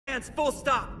Full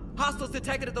stop! Hostiles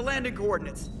detected at the landing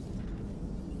coordinates.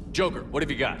 Joker, what have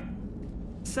you got?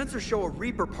 Sensors show a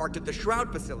Reaper parked at the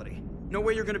Shroud facility. No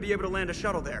way you're gonna be able to land a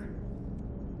shuttle there.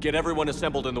 Get everyone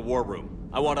assembled in the war room.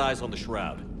 I want eyes on the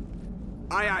Shroud.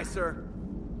 Aye, aye, sir.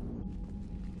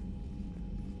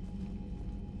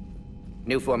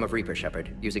 New form of Reaper,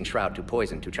 Shepard. Using Shroud to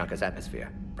poison Tuchanka's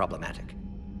atmosphere. Problematic.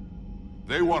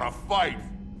 They want to fight.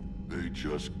 They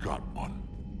just got one.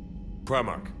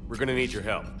 Primarch, we're gonna need your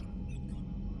help.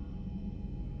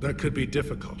 That could be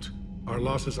difficult. Our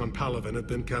losses on Palaven have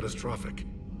been catastrophic.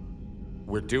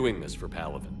 We're doing this for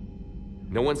Palaven.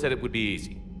 No one said it would be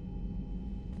easy.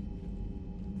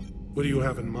 What do you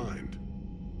have in mind?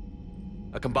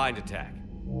 A combined attack.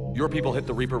 Your people hit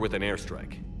the Reaper with an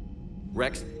airstrike.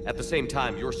 Rex, at the same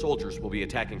time, your soldiers will be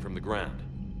attacking from the ground.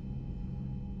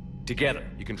 Together,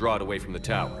 you can draw it away from the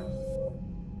tower.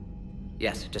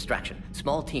 Yes, distraction.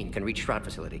 Small team can reach Shroud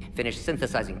facility, finish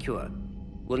synthesizing cure.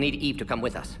 We'll need Eve to come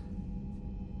with us.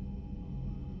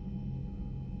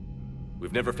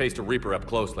 We've never faced a Reaper up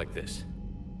close like this.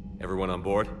 Everyone on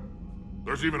board?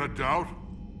 There's even a doubt?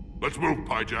 Let's move,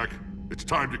 Pyjack. It's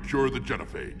time to cure the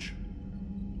genophage.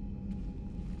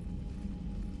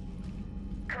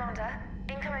 Commander,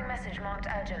 incoming message marked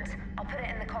urgent. I'll put it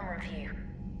in the comm room for you.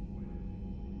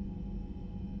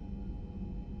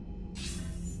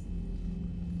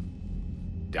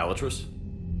 Dalatrus?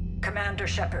 Commander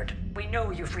Shepard, we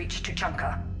know you've reached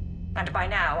Tuchanka. And by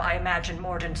now, I imagine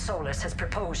Morden Solus has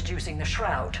proposed using the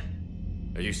Shroud.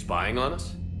 Are you spying on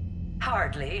us?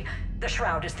 Hardly. The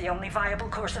Shroud is the only viable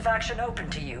course of action open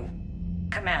to you.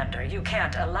 Commander, you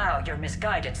can't allow your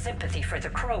misguided sympathy for the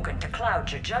Krogan to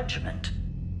cloud your judgment.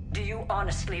 Do you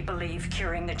honestly believe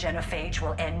curing the genophage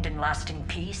will end in lasting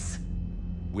peace?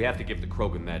 We have to give the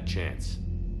Krogan that chance.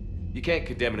 You can't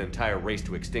condemn an entire race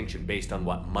to extinction based on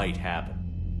what might happen.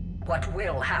 What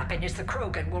will happen is the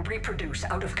Krogan will reproduce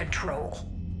out of control.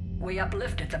 We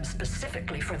uplifted them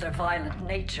specifically for their violent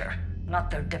nature, not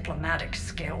their diplomatic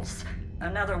skills.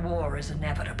 Another war is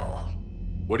inevitable.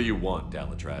 What do you want,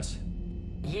 Dalatrus?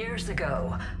 Years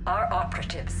ago, our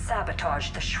operatives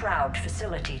sabotaged the Shroud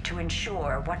facility to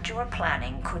ensure what you were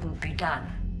planning couldn't be done.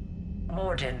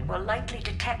 Morden will likely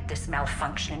detect this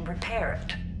malfunction and repair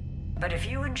it. But if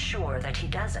you ensure that he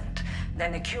doesn't,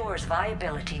 then the cure's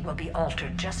viability will be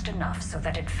altered just enough so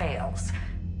that it fails.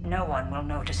 No one will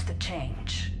notice the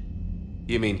change.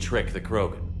 You mean trick the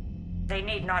Krogan? They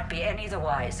need not be any the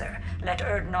wiser. Let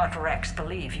Urdnot Rex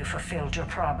believe you fulfilled your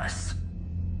promise.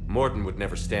 Morden would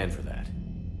never stand for that.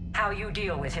 How you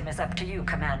deal with him is up to you,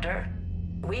 Commander.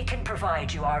 We can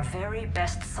provide you our very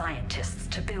best scientists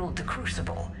to build the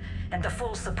Crucible, and the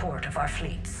full support of our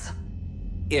fleets.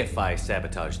 If I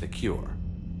sabotage the cure.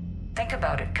 Think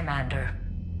about it, Commander.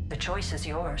 The choice is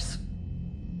yours.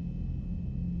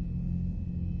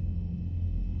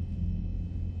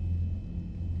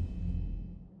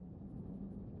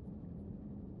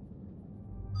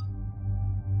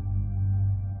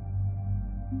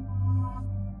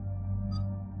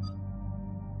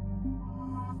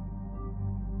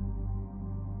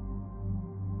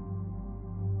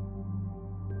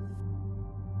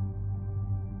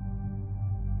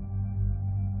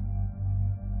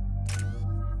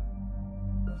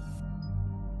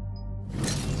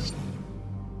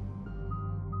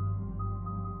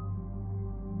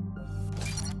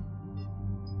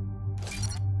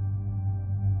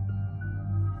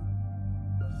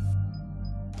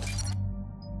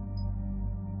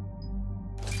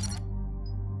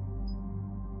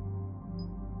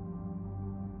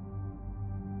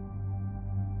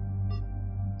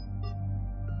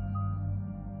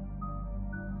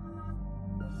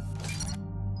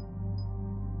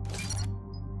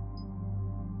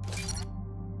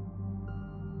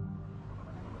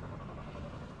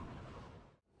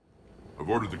 I've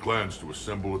ordered the clans to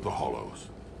assemble at the Hollows.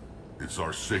 It's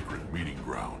our sacred meeting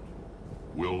ground.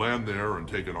 We'll land there and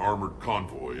take an armored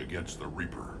convoy against the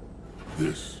Reaper.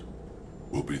 This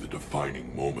will be the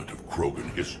defining moment of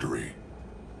Krogan history.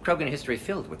 Krogan history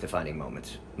filled with defining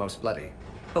moments. Most bloody.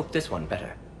 Hope this one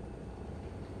better.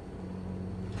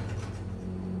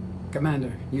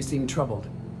 Commander, you seem troubled.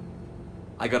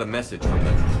 I got a message from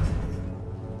them.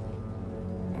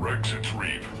 Rex, it's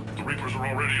Reeve. The Reapers are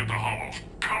already at the Hollows.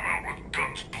 Come out with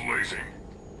guns blazing.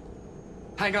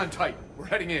 Hang on tight. We're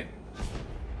heading in.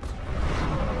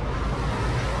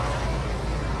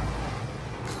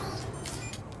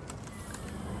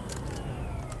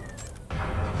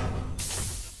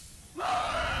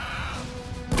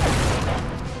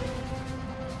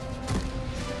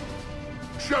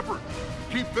 Shepard,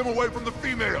 keep them away from the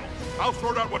female. I'll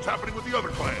sort out what's happening with the other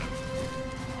clans.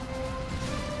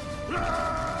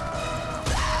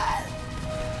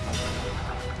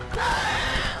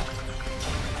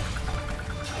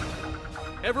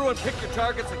 Everyone pick your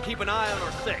targets and keep an eye on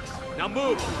our 6. Now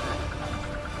move!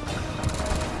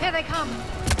 Here they come.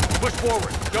 Push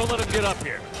forward. Don't let them get up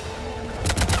here.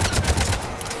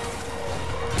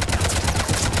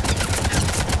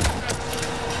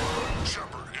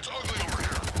 Shepard, it's ugly over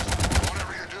here.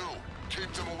 Whatever you do,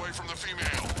 keep them away from the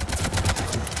female.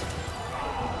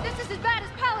 This is as bad as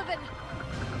Palavin.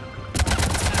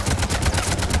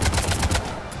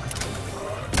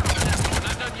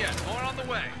 Not done yet. More on the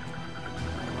way.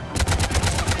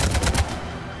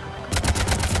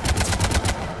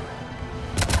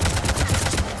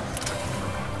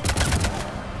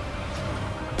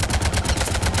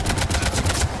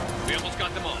 We almost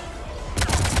got them all.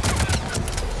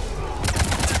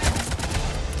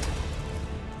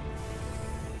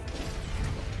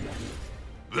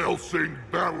 They'll sing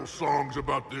battle songs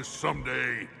about this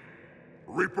someday.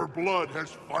 Reaper blood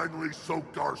has finally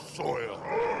soaked our soil.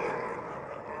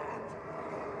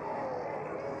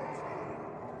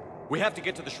 We have to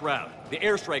get to the Shroud. The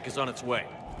airstrike is on its way.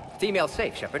 Female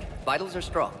safe, Shepard. Vitals are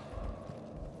strong.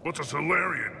 What's a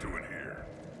Solarian doing here?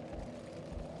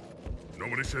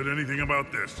 Nobody said anything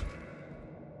about this.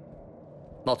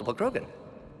 Multiple krogan.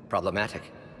 Problematic.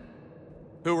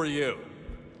 Who are you?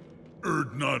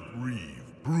 Erdnot Reeve,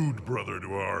 brood brother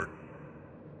to our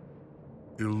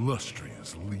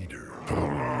illustrious leader.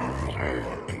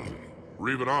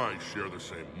 Reeve and I share the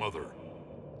same mother,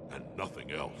 and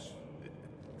nothing else.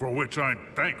 For which I'm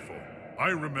thankful. I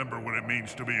remember what it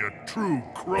means to be a true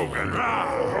krogan.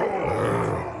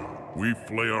 We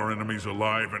flay our enemies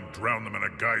alive and drown them in a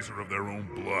geyser of their own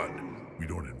blood. We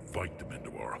don't invite them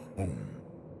into our home.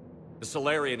 The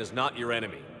Solarian is not your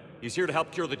enemy. He's here to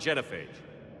help cure the genophage.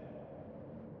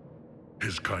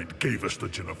 His kind gave us the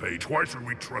genophage. Why should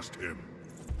we trust him?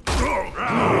 Because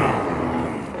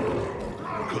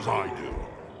I do.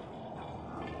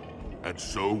 And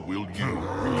so will you.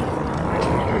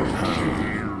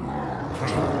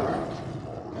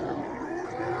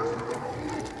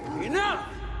 Enough!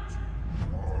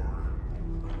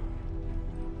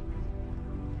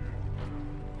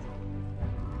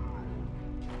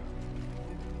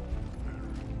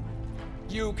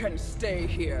 You can stay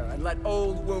here and let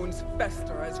old wounds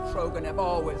fester as krogan have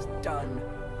always done.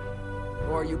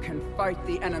 Or you can fight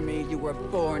the enemy you were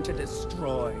born to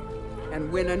destroy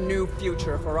and win a new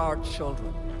future for our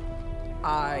children.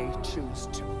 I choose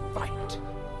to fight.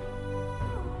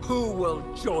 Who will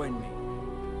join me?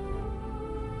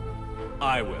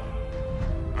 I will.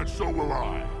 And so will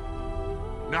I.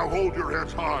 Now hold your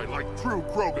heads high like true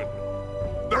krogan.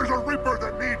 There's a Reaper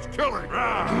that needs killing!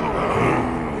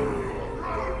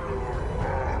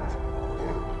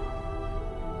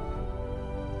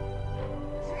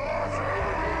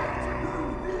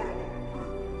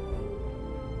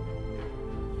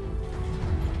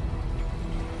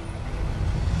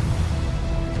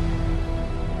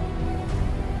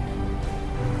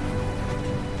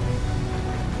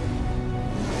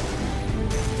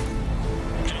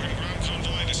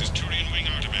 This is Turian Wing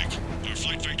Artebec. Our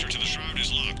flight vector to the Shroud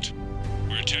is locked.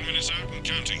 We're 10 minutes out and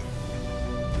counting.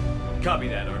 Copy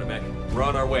that, Artebec. We're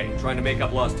on our way, trying to make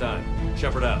up lost time.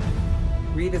 Shepard out.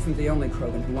 Reed isn't the only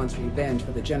krogan who wants revenge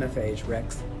for the genophage,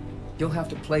 Rex. You'll have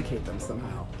to placate them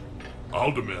somehow.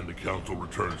 I'll demand the Council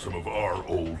return some of our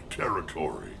old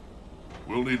territory.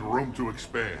 We'll need room to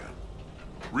expand.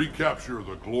 Recapture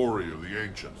the glory of the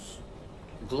Ancients.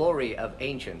 Glory of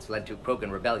Ancients led to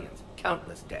krogan rebellions,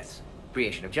 countless deaths,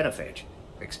 creation of genophage.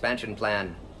 Expansion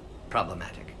plan,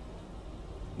 problematic.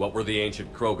 What were the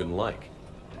ancient krogan like?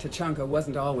 Tuchanka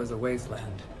wasn't always a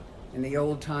wasteland. In the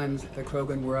old times, the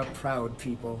krogan were a proud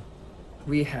people.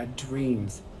 We had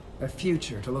dreams, a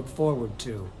future to look forward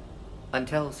to.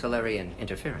 Until Solarian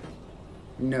interference.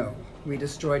 No, we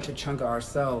destroyed Tuchanka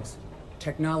ourselves.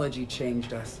 Technology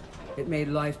changed us. It made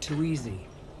life too easy.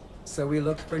 So we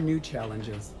looked for new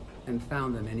challenges, and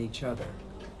found them in each other.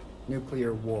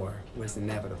 Nuclear war was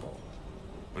inevitable.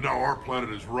 And now our planet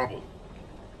is rubble.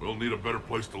 We'll need a better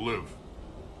place to live.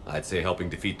 I'd say helping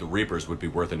defeat the Reapers would be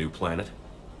worth a new planet.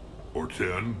 Or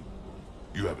 10.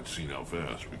 You haven't seen how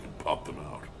fast we can pop them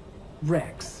out.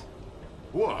 Rex.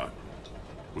 What?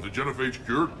 With the genophage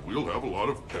cured, we'll have a lot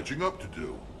of catching up to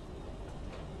do.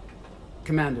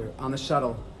 Commander, on the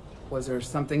shuttle, was there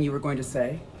something you were going to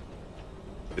say?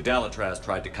 The Dalatraz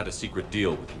tried to cut a secret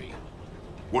deal with me.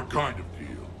 What kind of deal?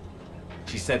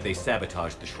 She said they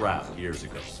sabotaged the Shroud years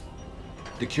ago.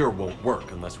 The cure won't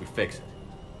work unless we fix it.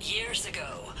 Years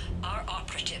ago, our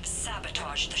operatives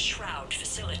sabotaged the Shroud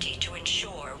facility to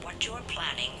ensure what you're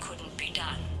planning couldn't be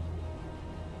done.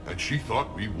 And she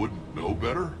thought we wouldn't know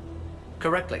better?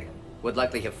 Correctly. Would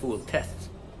likely have fooled tests,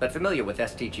 but familiar with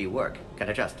STG work, can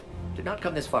adjust. did not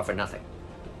come this far for nothing.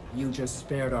 You just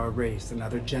spared our race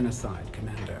another genocide,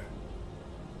 Commander.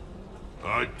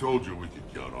 I told you we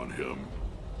could count on him.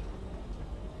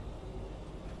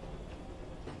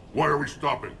 Why are we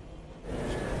stopping?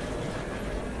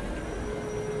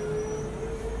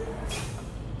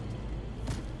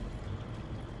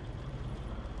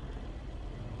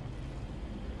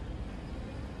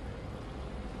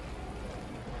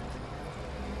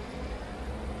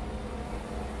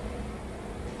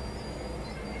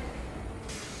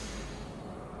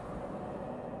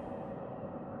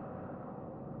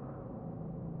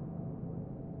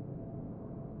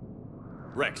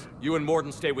 Rex, you and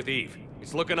Morden stay with Eve.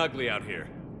 It's looking ugly out here.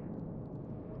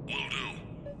 Will do.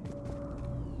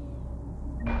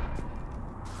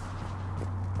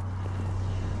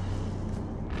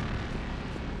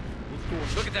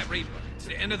 Look at that Reaper. It's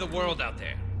the end of the world out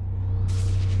there.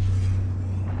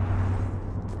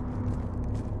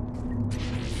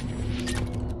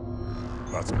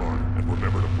 That's fine, and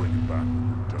remember to bring it back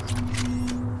when you're done.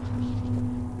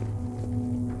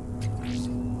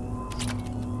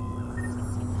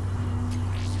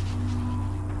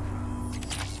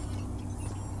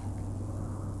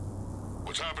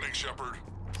 What's happening, Shepard?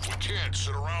 We can't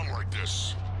sit around like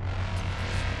this.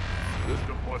 This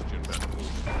combustion method.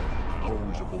 How are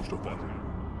we supposed to follow it?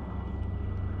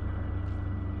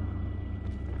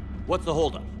 What's the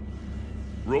holdup?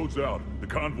 Road's out. The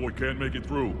convoy can't make it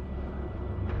through.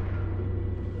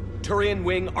 Turian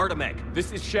Wing Artemec,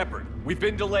 this is Shepard. We've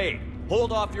been delayed.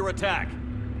 Hold off your attack.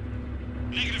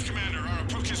 Negative, Commander. Our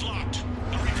approach is locked.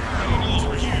 The Reaper already knows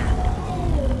we're here.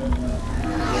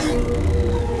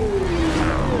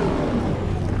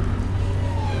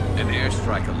 An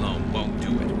airstrike alone won't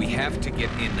do it. We have to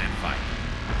get in that fight.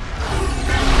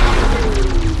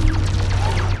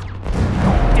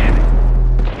 Damn it!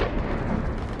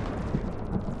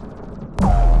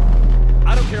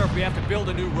 I don't care if we have to build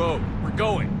a new road. We're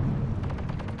going.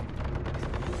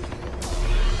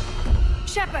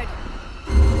 Shepard!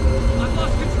 I've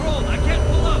lost control. I can't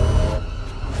pull up.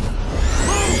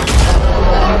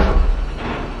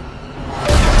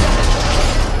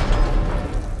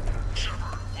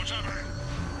 Shepard, what's happening?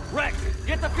 Rex,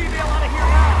 get the female out of here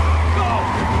now! Go!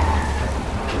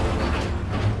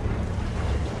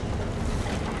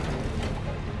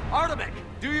 Artemec,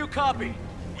 do you copy?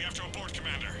 We have to abort,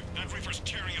 Commander. That Reaper's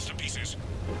tearing us to pieces.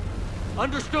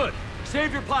 Understood.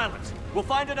 Save your pilots. We'll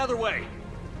find another way.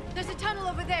 There's a tunnel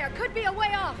over there. Could be a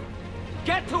way off.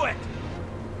 Get to it!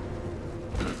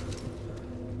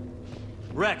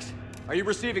 Rex, are you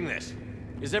receiving this?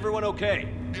 Is everyone okay?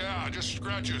 Yeah, just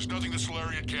scratches. Nothing the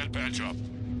Solarian can't patch up.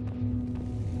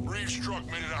 Reeves' truck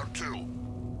made it out too.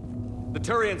 The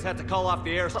Turians had to call off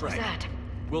the airstrike. What was that?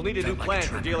 We'll need a new plan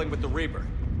for dealing with the Reaper.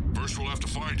 First we'll have to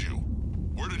find you.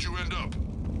 Where did you end up?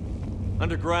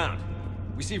 Underground.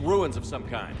 We see ruins of some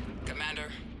kind.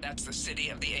 Commander, that's the city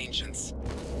of the ancients.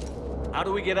 How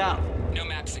do we get out? No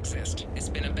maps exist. It's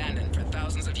been abandoned for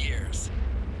thousands of years.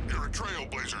 You're a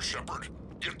trailblazer, Shepard.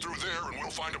 Get through there and we'll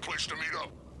find a place to meet up.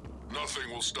 Nothing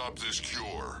will stop this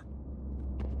cure.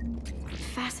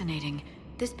 Fascinating.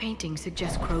 This painting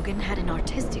suggests Krogan had an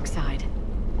artistic side.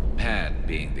 Had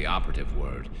being the operative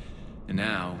word. And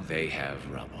now they have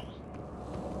rubble.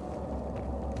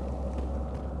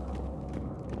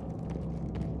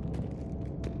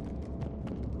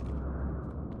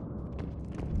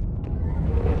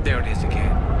 There it is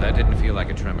again. That didn't feel like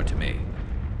a tremor to me.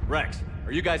 Rex,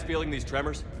 are you guys feeling these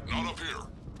tremors? Not up here.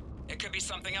 It could be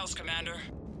something else, Commander.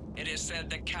 It is said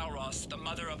that Kalros, the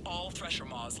mother of all Thresher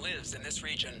Maws, lives in this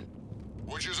region.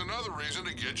 Which is another reason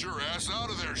to get your ass out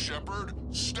of there, Shepard.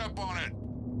 Step on it.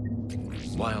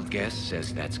 Wild guess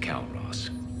says that's Kalros.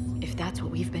 If that's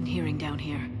what we've been hearing down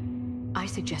here, I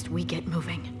suggest we get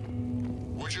moving.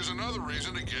 Which is another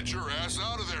reason to get your ass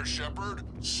out of there, Shepard.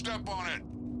 Step on it.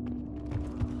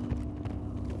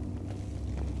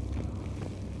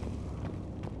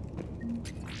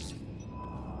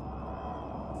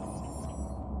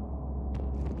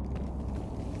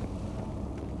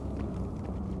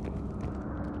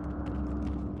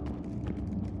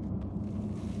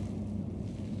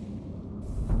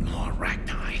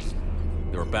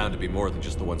 Bound to be more than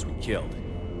just the ones we killed.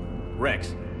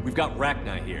 Rex, we've got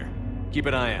Rachni here. Keep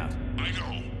an eye out. I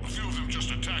know. A few of them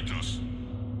just attacked us.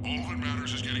 All that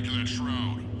matters is getting to that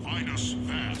shroud. Find us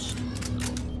fast.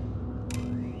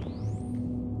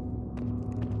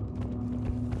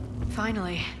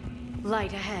 Finally,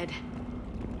 light ahead.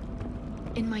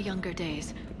 In my younger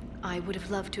days, I would have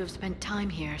loved to have spent time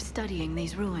here studying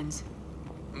these ruins.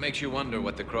 Makes you wonder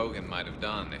what the Krogan might have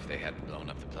done if they hadn't blown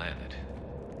up the planet.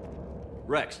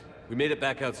 Rex, We made it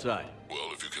back outside.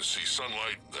 Well, if you can see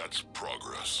sunlight, that's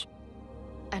progress.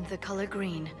 And the color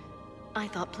green. I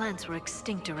thought plants were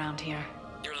extinct around here.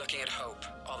 You're looking at hope,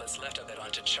 all that's left of it on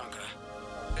Tuchanka.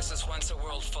 This is once a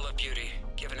world full of beauty.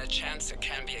 Given a chance, it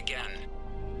can be again.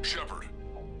 Shepard,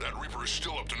 that Reaper is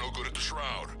still up to no good at the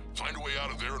Shroud. Find a way out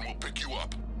of there and we'll pick you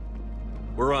up.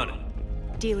 We're on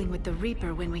it. Dealing with the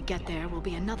Reaper when we get there will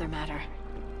be another matter.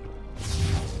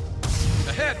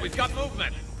 Ahead, we've got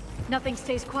movement! Nothing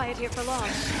stays quiet here for long.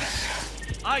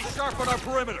 Eyes sharp on our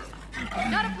perimeter!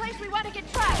 Not a place we want to get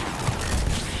trapped!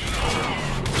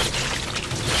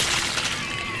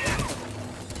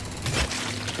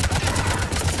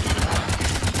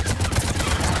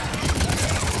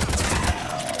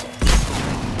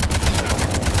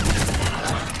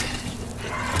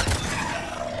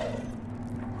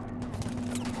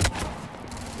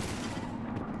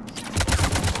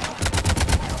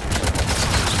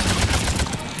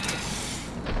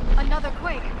 Another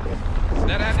quake.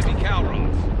 That had to be cow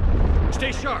rods.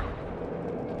 Stay sharp!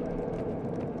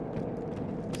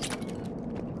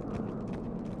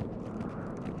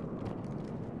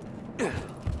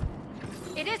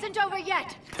 It isn't over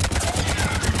yet!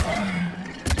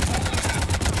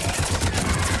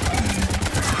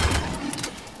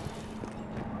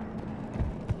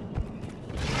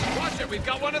 Watch it, we've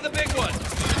got one of the big ones!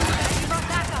 Brought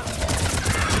backup.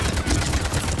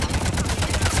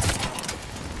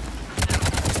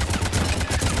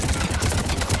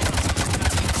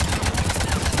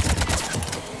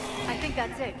 I think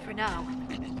that's it for now.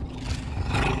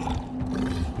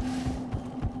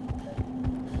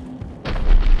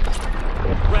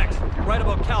 Rex, right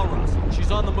about Calros.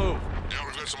 She's on the move. Yeah,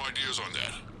 we've got some ideas on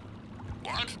that.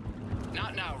 What?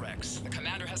 Not now, Rex. The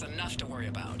commander has enough to worry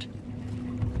about.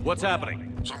 What's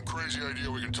happening? Some crazy idea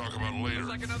we can talk about later. Looks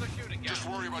like another shooting Just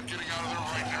worry about getting out of there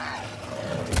right now.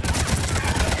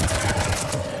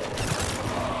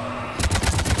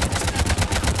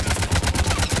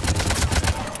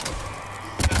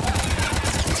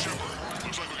 Shepard,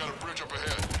 looks like we got a bridge up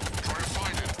ahead. Try to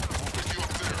find it. We'll pick you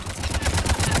up there.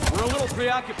 We're a little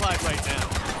preoccupied right now.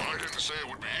 I didn't say it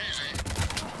would be easy.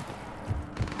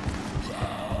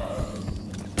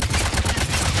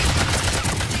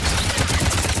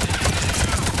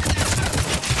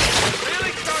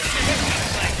 Really starting to hit these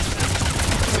things!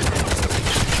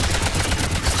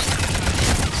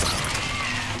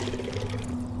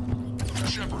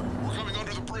 Shepard, we're coming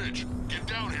under the bridge. Get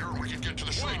down here and we can get to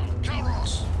the ship.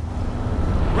 Calros!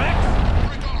 Rex!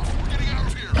 Break off! We're getting out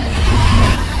of here!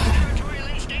 Territorial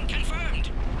instinct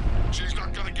confirmed! She's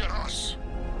not gonna get us.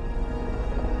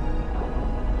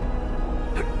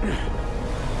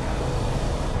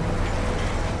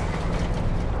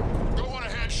 Go on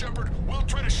ahead, Shepard. We'll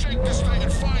try to shake this thing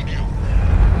and find you.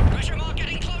 Pressure mark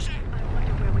getting closer! I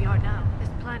wonder where we are now. This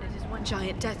planet is one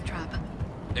giant death trap.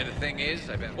 And the thing is,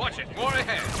 I bet. Watch it, more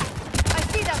ahead! I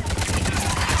see them!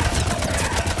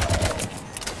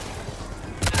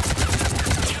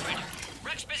 Shepard,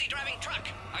 Rex busy driving truck.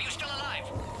 Are you still alive?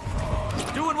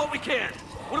 Doing what we can.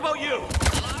 What about you?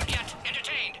 Alarmed yet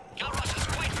entertained. Calros is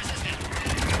quite resistant.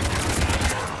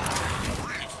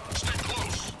 Breathe. Stay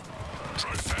close.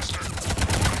 Try faster.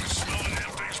 I can smell the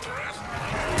damn thing's breath.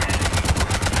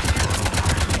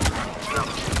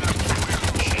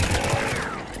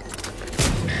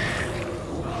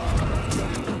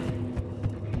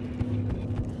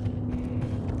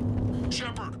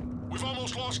 Shepard, we've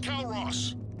almost lost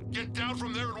Calros. Get down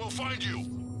from there and we'll find you.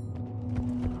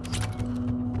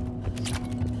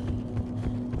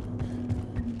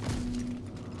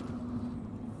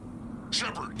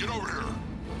 Shepard, get over here.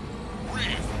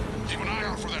 Reeve, keep an eye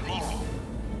out for that mall.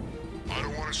 I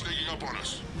don't want it sneaking up on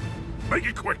us. Make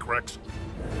it quick, Rex.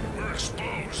 We're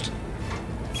exposed.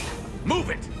 Move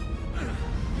it!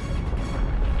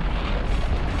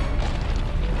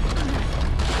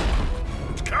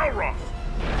 It's Calros!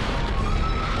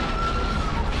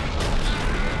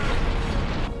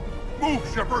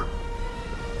 Move, Shepard!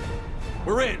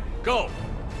 We're in. Go!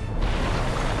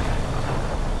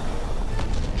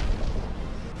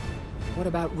 What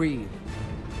about Reeve?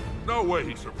 No way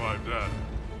he survived that.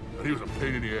 And he was a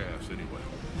pain in the ass anyway.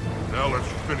 Now let's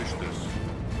finish this.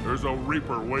 There's a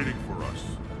Reaper waiting for us.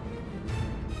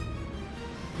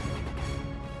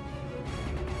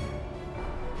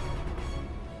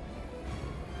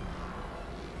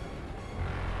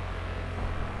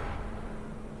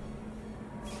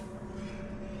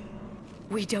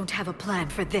 We don't have a plan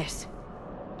for this.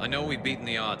 I know we've beaten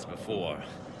the odds before.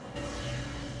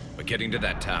 But getting to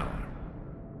that tower,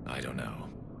 I don't know.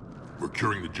 We're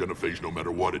curing the genophage no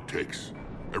matter what it takes.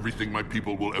 Everything my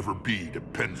people will ever be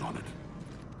depends on it.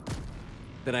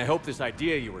 Then I hope this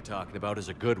idea you were talking about is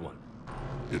a good one.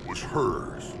 It was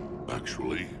hers,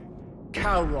 actually.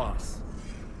 Kalros.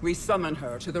 We summon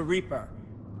her to the Reaper.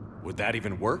 Would that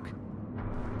even work?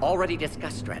 Already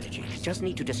discussed strategy. Just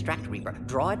need to distract Reaper.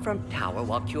 Draw it from tower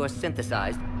while Cure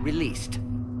synthesized, released.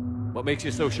 What makes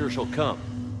you so sure she'll come?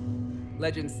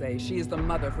 Legends say she is the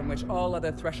mother from which all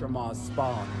other Thresher Maws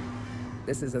spawn.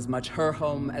 This is as much her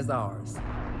home as ours.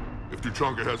 If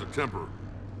Tuchanka has a temper,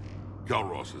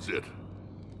 Kalros is it.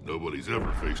 Nobody's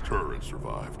ever faced her and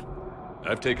survived.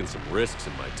 I've taken some risks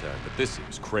in my time, but this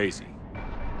seems crazy.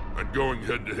 And going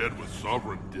head-to-head with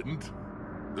Sovereign didn't?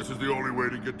 This is the only way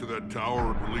to get to that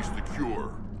tower and release the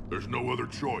Cure. There's no other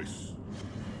choice.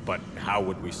 But how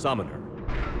would we summon her?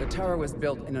 The tower was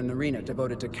built in an arena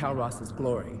devoted to Kalros'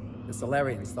 glory. The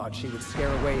Solarians thought she would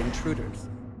scare away intruders.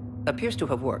 Appears to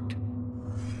have worked.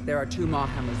 There are 2 Maw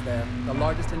hammers there, the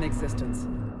largest in existence.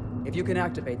 If you can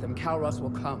activate them, Kalros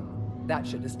will come. That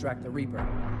should distract the Reaper.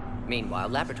 Meanwhile,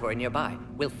 laboratory nearby.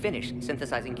 We'll finish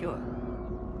synthesizing Cure.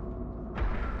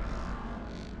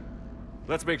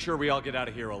 Let's make sure we all get out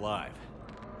of here alive.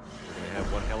 We're gonna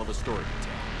have one hell of a story to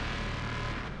tell.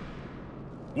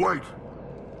 Wait!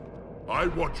 I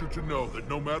want you to know that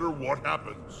no matter what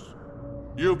happens,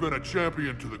 you've been a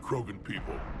champion to the Krogan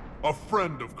people, a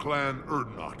friend of Clan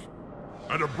Erdnot,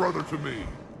 and a brother to me.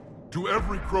 To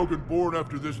every Krogan born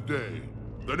after this day,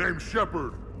 the name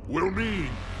Shepard will mean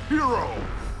hero!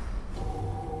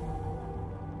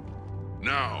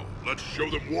 Now, let's show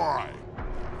them why.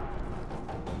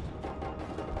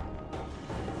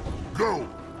 Go!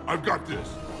 I've got this!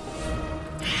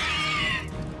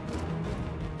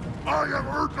 I am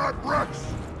Erdnot Rex,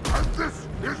 and this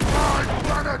is my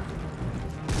planet!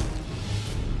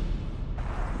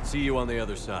 See you on the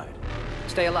other side.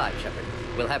 Stay alive, Shepard.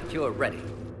 We'll have Cure ready.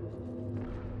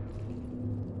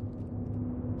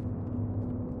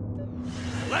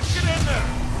 Let's get in there!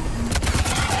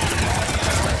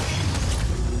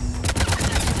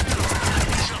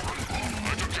 Shepard,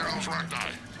 I took care of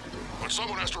Ragni. But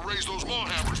someone has to raise those Maw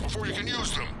hammers before you can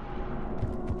use them.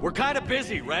 We're kind of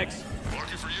busy, Rex.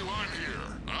 Lucky for you, I'm here.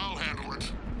 I'll handle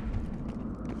it.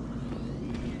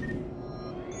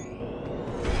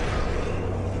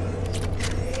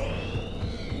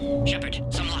 Shepard,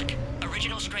 some luck.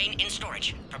 Original strain in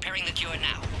storage. Preparing the Cure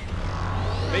now.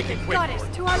 Make it quick, Goddess,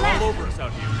 Lord. to our They're left. all over us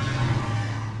out here.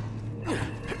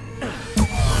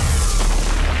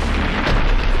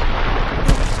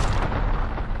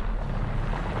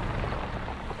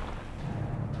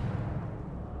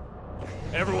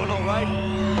 Everyone all right?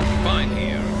 Fine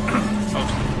here.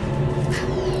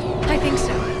 I think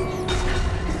so.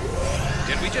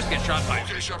 Did we just get shot by...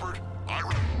 Okay, Shepard.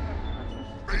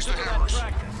 Raise the hammers.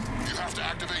 You have to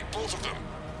activate both of them.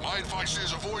 My advice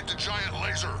is avoid the giant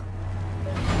laser.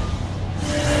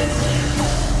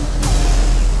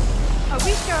 Are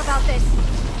we sure about this?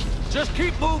 Just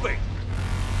keep moving!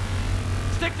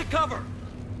 Stick to cover!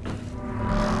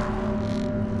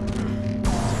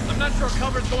 I'm not sure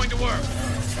cover's going to work.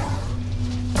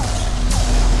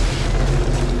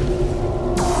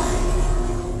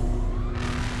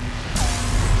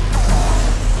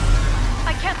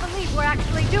 I can't believe we're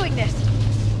actually doing this.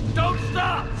 Don't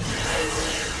stop!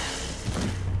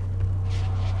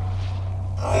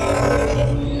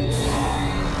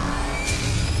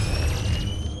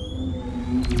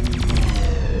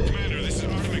 Commander, this is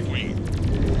Artemic Wing.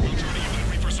 We'll try to give that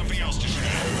Reaper something else to shoot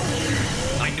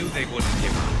at. I knew they wouldn't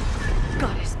give up.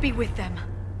 Goddess, be with them.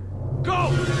 Go!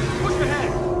 Push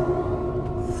ahead!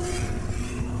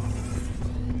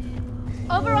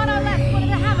 Over on our left, one of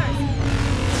the hammers.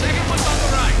 Second one's on the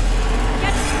right.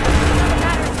 Get the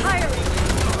matter entirely.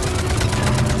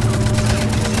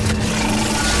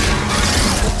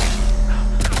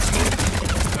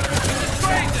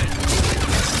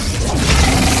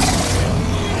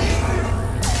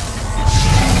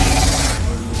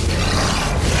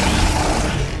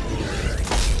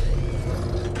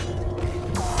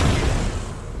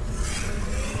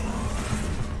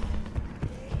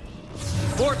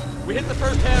 Fort, we hit the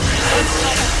first hammer.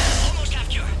 Almost have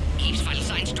Cure. Keeps vital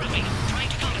signs dropping. Trying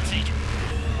to compensate.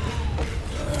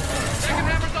 Second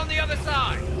hammer's on the other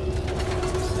side.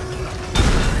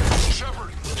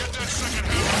 Shepard, get that second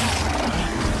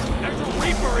hammer. There's a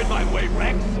Reaper in my way,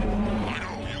 Rex. I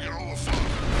know, you get all the fun.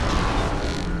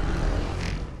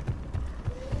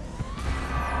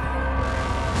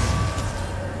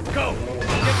 Go!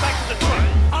 Get back to the truck.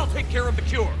 I'll take care of the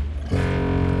Cure.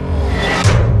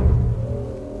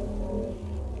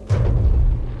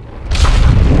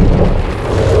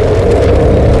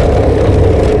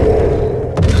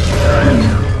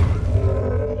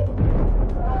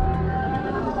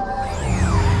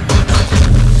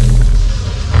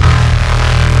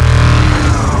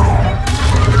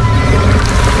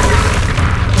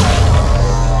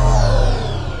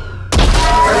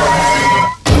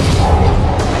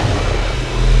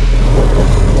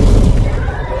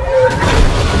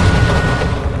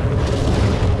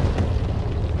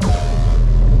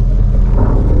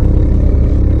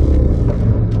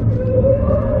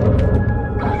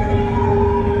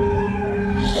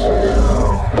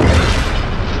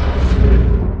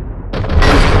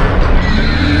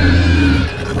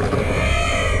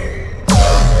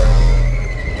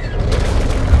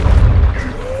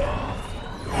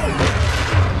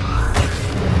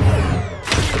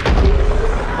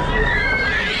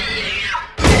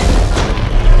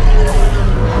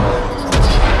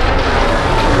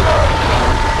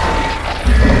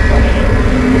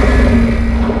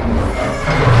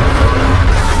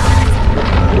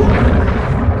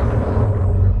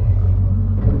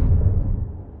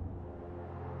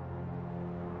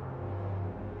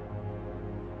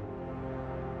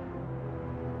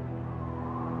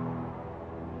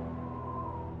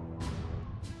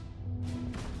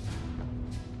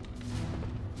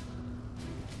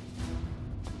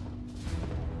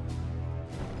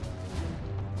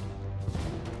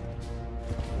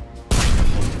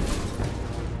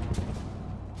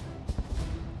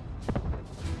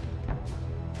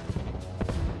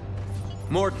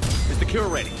 Morton, is the cure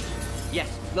ready?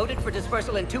 Yes, loaded for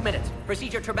dispersal in 2 minutes.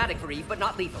 Procedure traumatic for Eve, but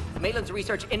not lethal. Malin's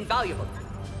research invaluable.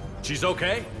 She's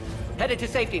okay? Headed to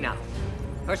safety now.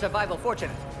 Her survival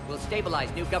fortunate. Will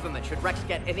stabilize new government should Rex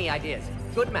get any ideas.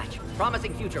 Good match.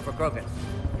 Promising future for Krogan.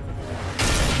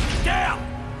 Damn!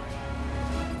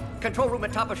 Control room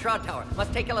at top of Shroud Tower.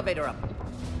 Must take elevator up.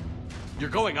 You're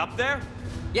going up there?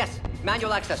 Yes.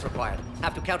 Manual access required.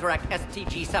 Have to counteract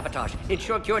STG sabotage.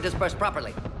 Ensure cure dispersed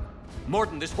properly.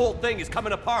 Morton, this whole thing is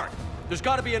coming apart. There's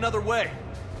gotta be another way.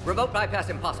 Remote bypass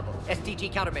impossible.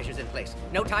 STG countermeasures in place.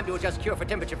 No time to adjust cure for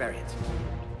temperature variance.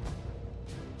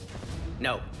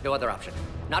 No other option.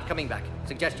 Not coming back.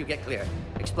 Suggest you get clear.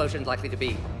 Explosion's likely to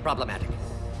be problematic.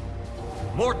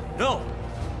 Morton, no!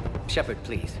 Shepard,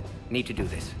 please. Need to do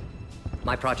this.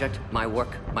 My project, my work,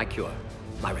 my cure.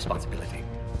 My responsibility.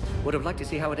 Would have liked to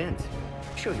see how it ends.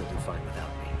 Sure you'll do fine without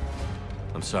me.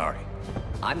 I'm sorry.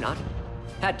 I'm not.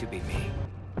 Had to be me.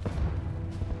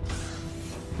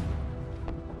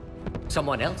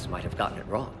 Someone else might have gotten it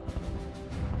wrong.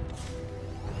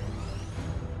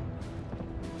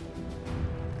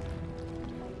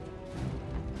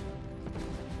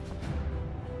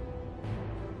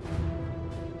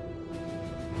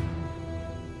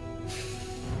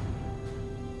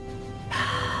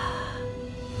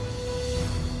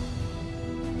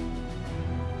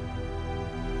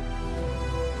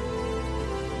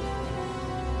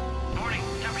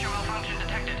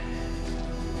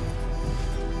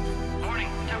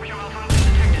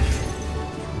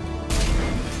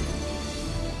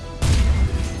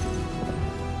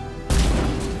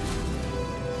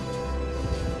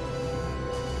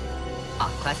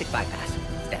 Classic bypass.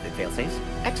 Standard failsafes.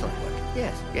 Excellent work.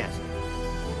 Yes.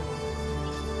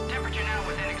 Temperature now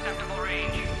within acceptable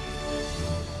range.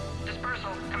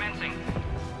 Dispersal commencing.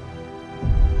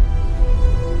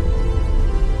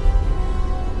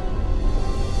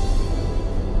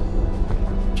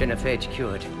 Genophage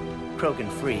cured. Krogan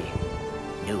free.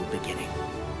 New beginning.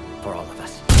 For all of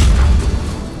us.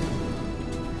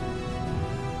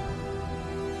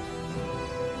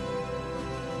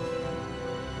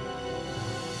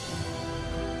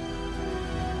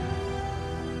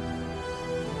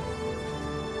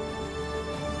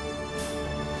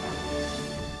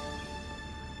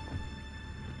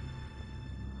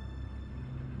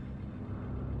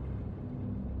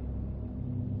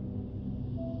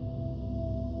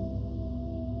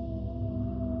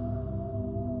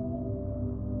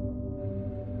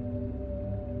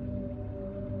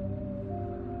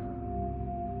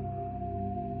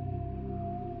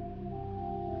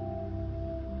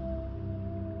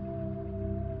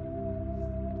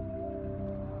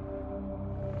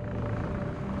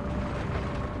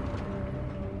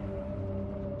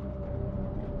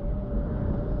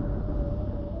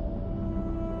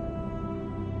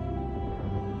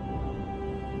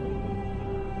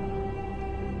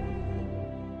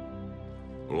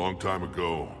 A long time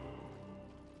ago,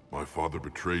 my father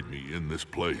betrayed me in this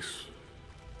place.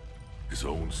 His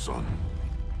own son.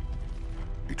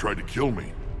 He tried to kill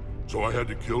me, so I had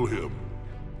to kill him.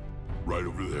 Right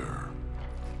over there.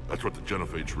 That's what the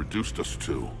genophage reduced us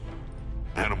to.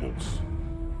 Animals.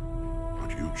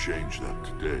 But you changed that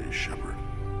today, Shepard.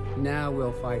 Now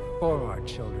we'll fight for our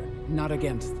children, not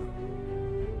against them.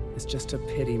 It's just a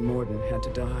pity Morden had to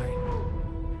die.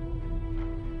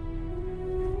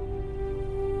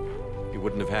 He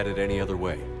wouldn't have had it any other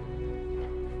way.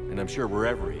 And I'm sure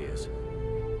wherever he is,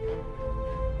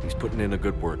 he's putting in a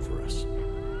good word for us.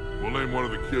 We'll name one of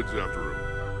the kids after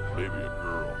him. Maybe a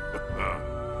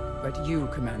girl. But you,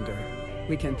 Commander,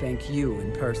 we can thank you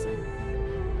in person.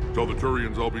 Tell the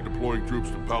Turians I'll be deploying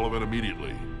troops to Palaven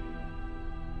immediately.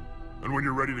 And when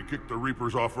you're ready to kick the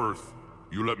Reapers off Earth,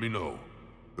 you let me know.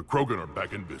 The Krogan are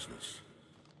back in business.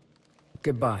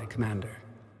 Goodbye, Commander.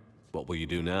 What will you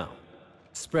do now?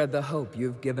 Spread the hope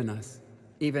you've given us.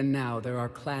 Even now, there are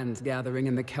clans gathering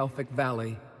in the Kelphic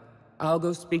Valley. I'll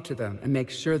go speak to them and make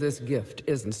sure this gift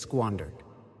isn't squandered.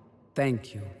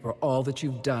 Thank you for all that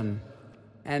you've done,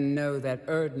 and know that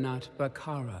Erdnot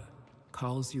Bakara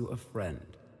calls you a friend.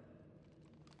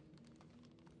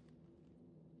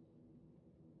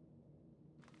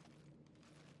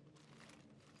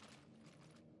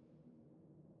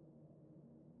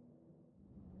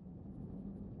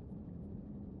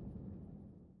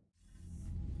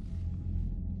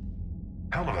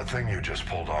 Hell of a thing you just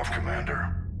pulled off,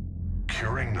 Commander.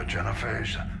 Curing the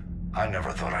genophage? I never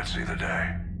thought I'd see the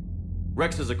day.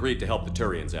 Rex has agreed to help the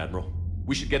Turians, Admiral.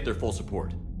 We should get their full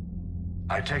support.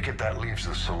 I take it that leaves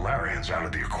the Solarians out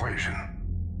of the equation.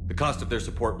 The cost of their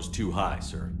support was too high,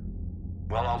 sir.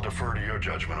 Well, I'll defer to your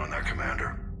judgment on that,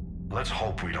 Commander. Let's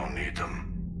hope we don't need them.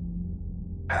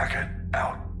 Hackett,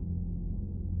 out.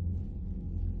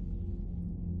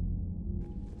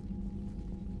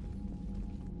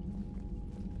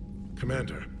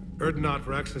 Commander, Erdnot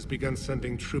Rex has begun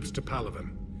sending troops to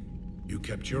Palaven. You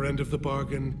kept your end of the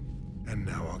bargain, and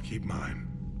now I'll keep mine.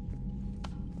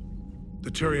 The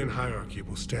Turian hierarchy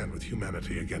will stand with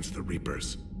humanity against the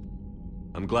Reapers.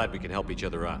 I'm glad we can help each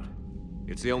other out.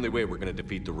 It's the only way we're gonna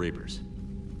defeat the Reapers.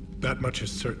 That much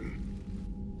is certain.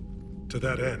 To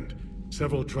that end,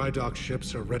 several dry dock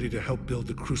ships are ready to help build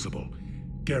the Crucible.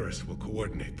 Garrus will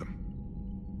coordinate them.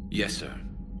 Yes, sir.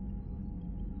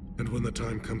 And when the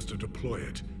time comes to deploy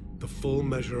it, the full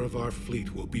measure of our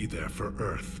fleet will be there for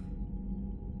Earth.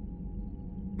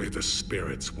 May the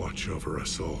spirits watch over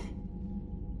us all.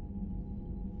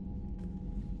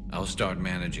 I'll start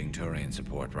managing Turian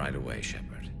support right away,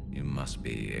 Shepard. You must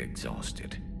be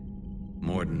exhausted.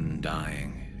 Morden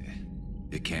dying.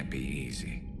 It can't be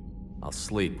easy. I'll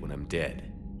sleep when I'm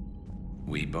dead.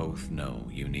 We both know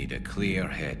you need a clear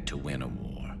head to win a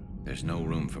war. There's no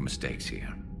room for mistakes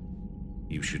here.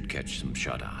 You should catch some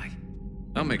shut-eye.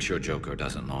 I'll make sure Joker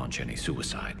doesn't launch any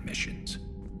suicide missions.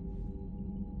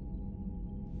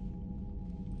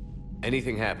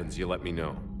 Anything happens, you let me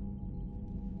know.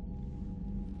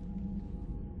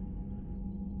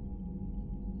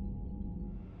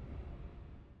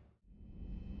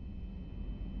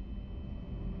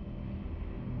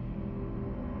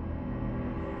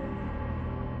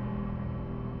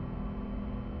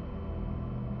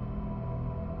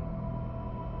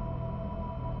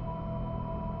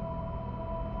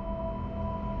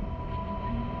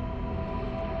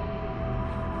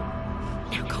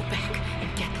 Now go back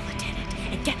and get the lieutenant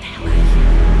and get the hell out of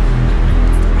here.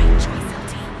 It's the right choice,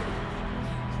 LT.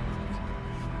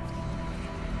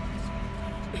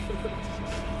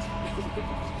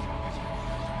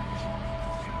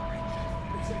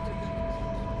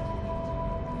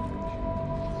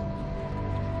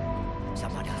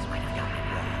 Someone else might have gotten it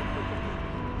wrong.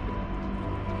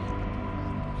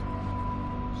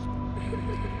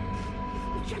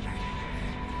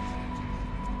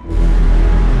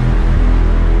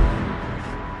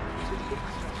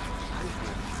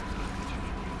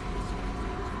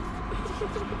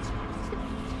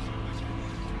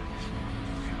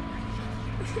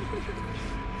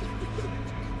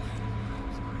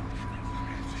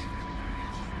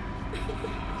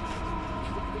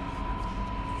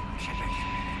 Shepard.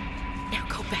 Now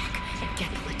go back and get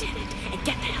the lieutenant and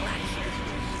get the hell out of here.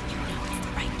 You know it's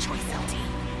the right choice, LT.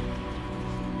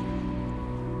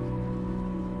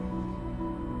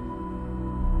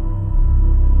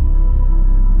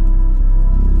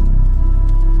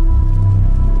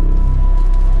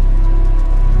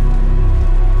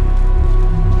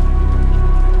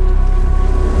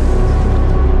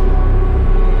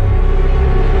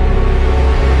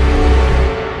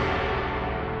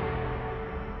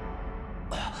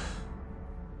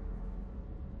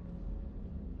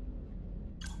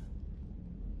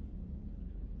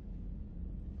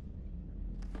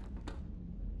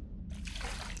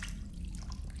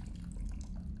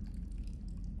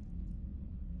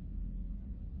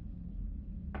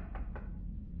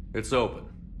 It's open.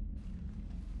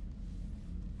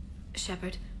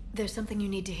 Shepard, there's something you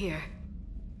need to hear.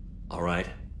 All right.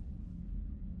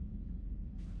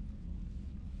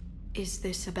 Is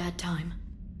this a bad time?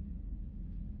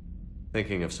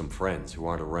 Thinking of some friends who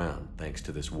aren't around thanks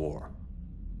to this war.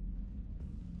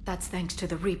 That's thanks to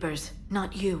the Reapers,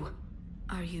 not you.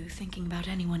 Are you thinking about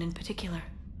anyone in particular?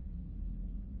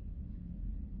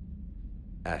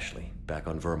 Ashley, back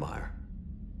on Vermeer.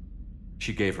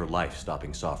 She gave her life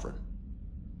stopping Sovereign.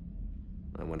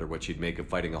 I wonder what she'd make of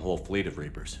fighting a whole fleet of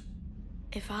Reapers.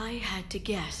 If I had to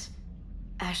guess,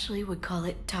 Ashley would call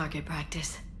it target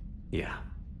practice. Yeah.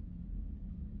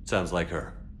 Sounds like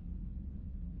her.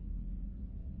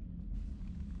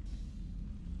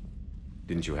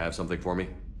 Didn't you have something for me?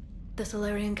 The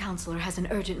Solarian Counselor has an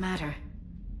urgent matter.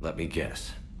 Let me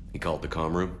guess. He called the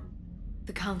comm room?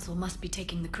 The Council must be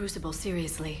taking the Crucible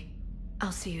seriously.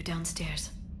 I'll see you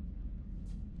downstairs.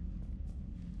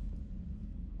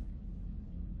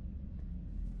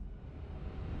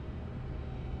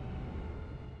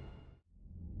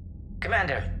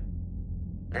 Commander,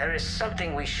 there is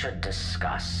something we should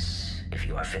discuss, if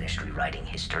you are finished rewriting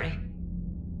history.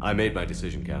 I made my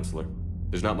decision, Counselor.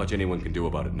 There's not much anyone can do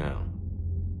about it now.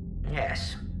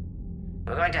 Yes.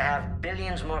 We're going to have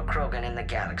billions more Krogan in the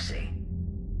galaxy.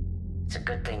 It's a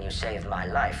good thing you saved my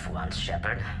life once,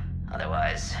 Shepard.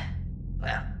 Otherwise,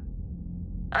 well...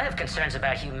 I have concerns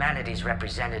about humanity's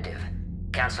representative,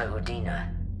 Councilor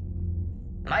Udina.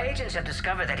 My agents have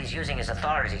discovered that he's using his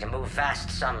authority to move vast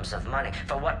sums of money.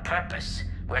 For what purpose?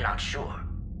 We're not sure.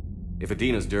 If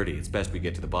Adina's dirty, it's best we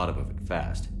get to the bottom of it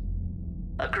fast.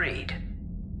 Agreed.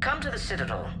 Come to the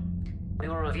Citadel. We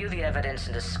will review the evidence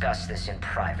and discuss this in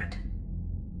private.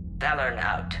 Valorn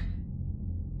out.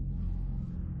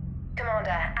 Commander,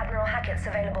 Admiral Hackett's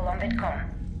available on VidCom.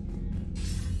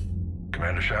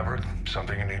 Commander Shepard,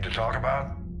 something you need to talk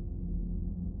about?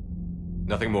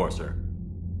 Nothing more, sir.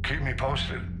 Keep me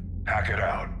posted. Hackett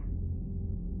out.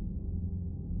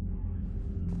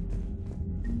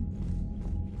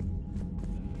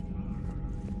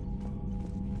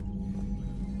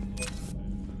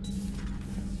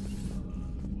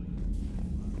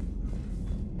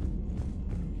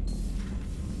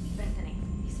 Bethany,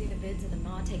 you see the vids of the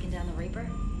Maw taking down the Reaper?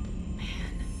 Man,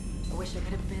 I wish I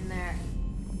could have been there.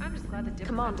 I'm just glad the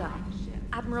Commander,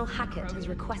 Admiral Hackett has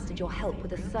requested your help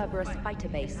with a Cerberus fighter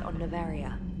base on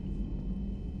Novaria.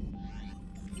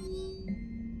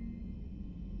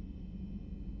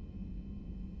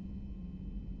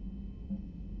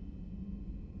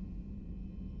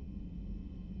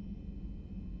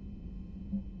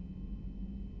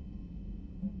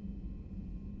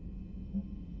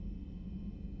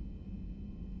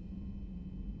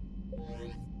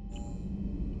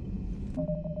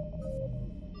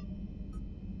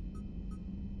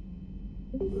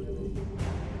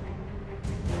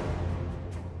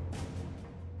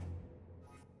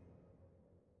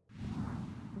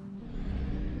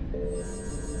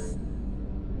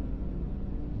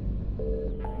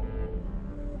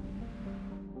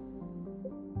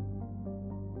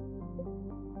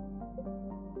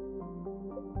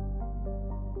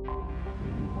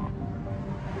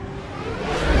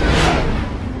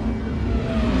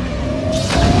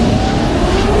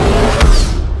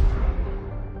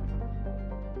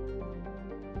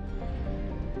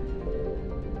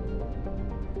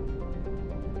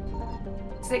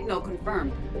 Signal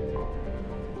confirmed.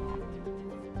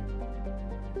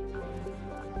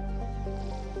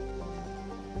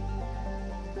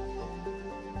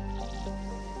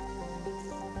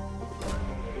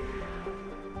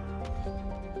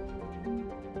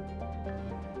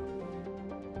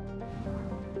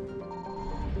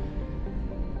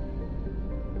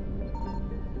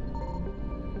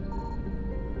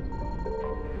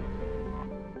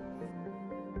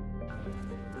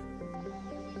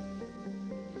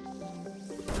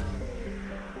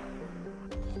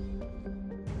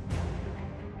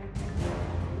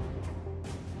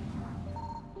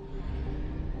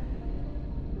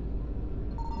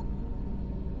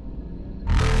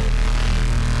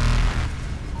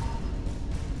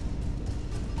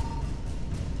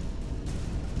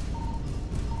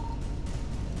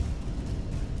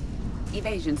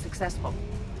 Evasion successful.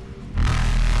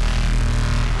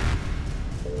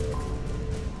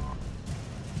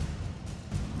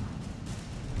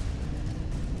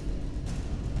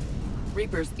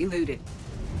 Reapers eluded.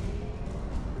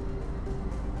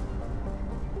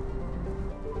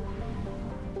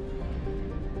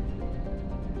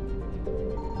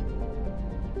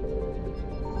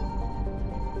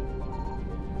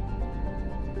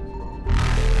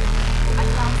 I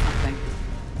found something.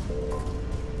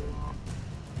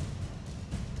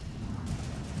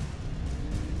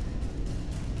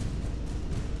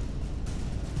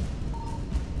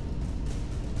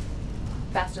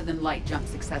 Faster than light jump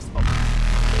successful.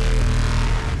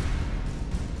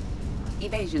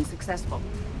 Evasion successful.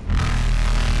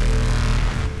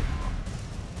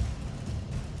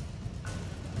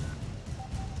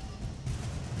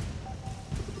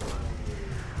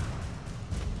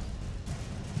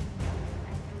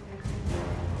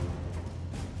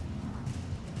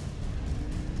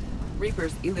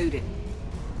 Reapers eluded.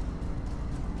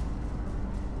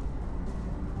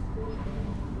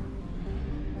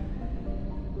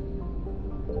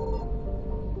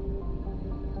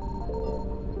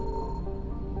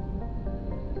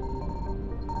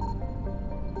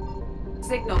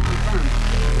 Signal confirmed.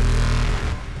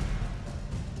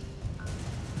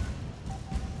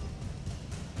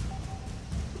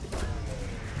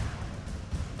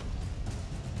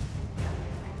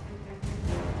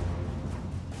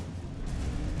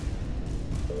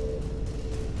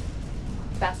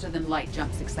 Faster than light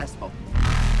jump successful.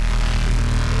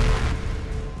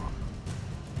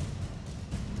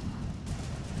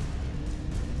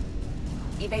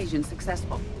 Evasion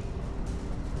successful.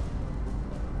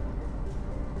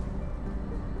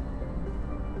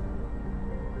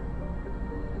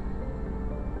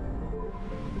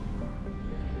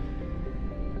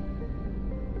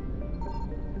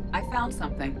 I found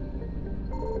something.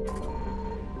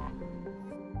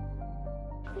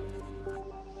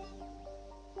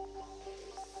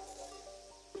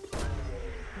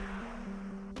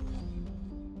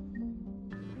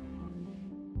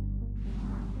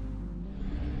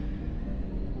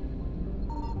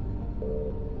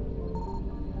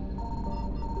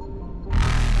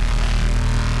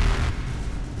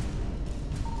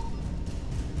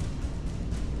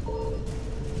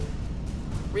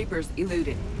 Reapers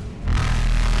eluded.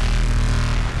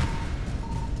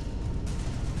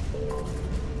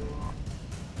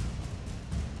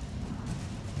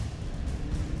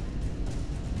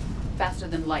 Faster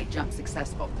than light jump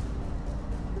successful.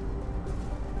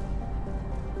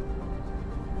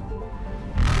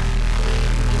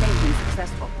 Evasion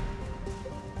successful.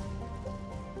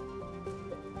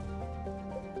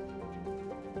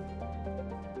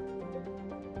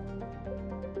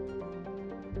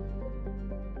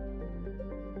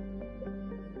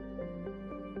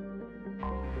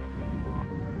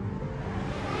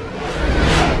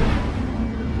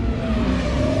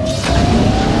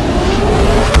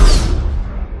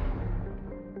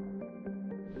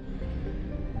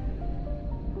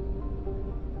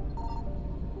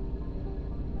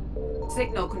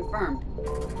 Signal confirmed.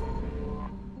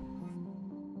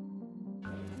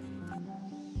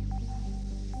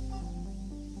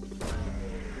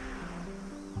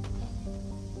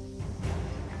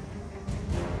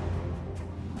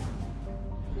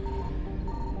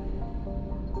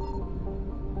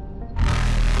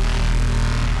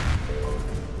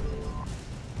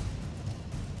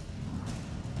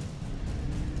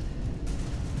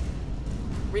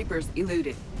 Reapers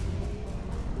eluded.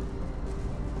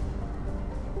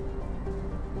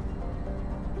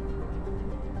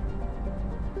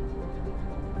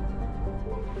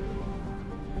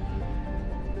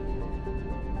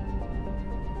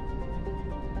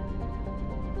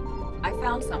 I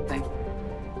found something.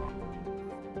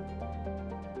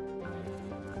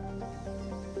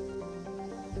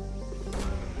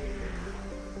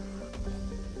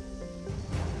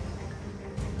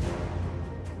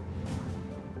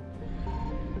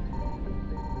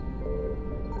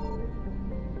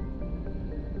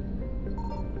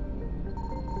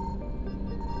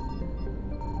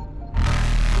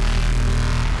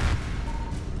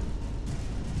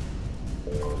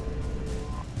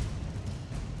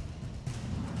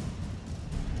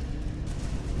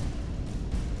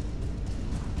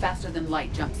 Faster than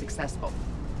light jump successful.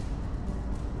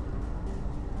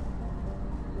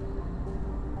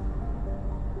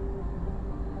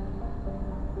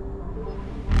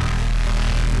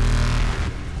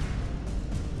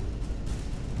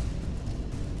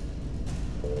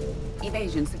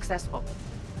 Evasion successful.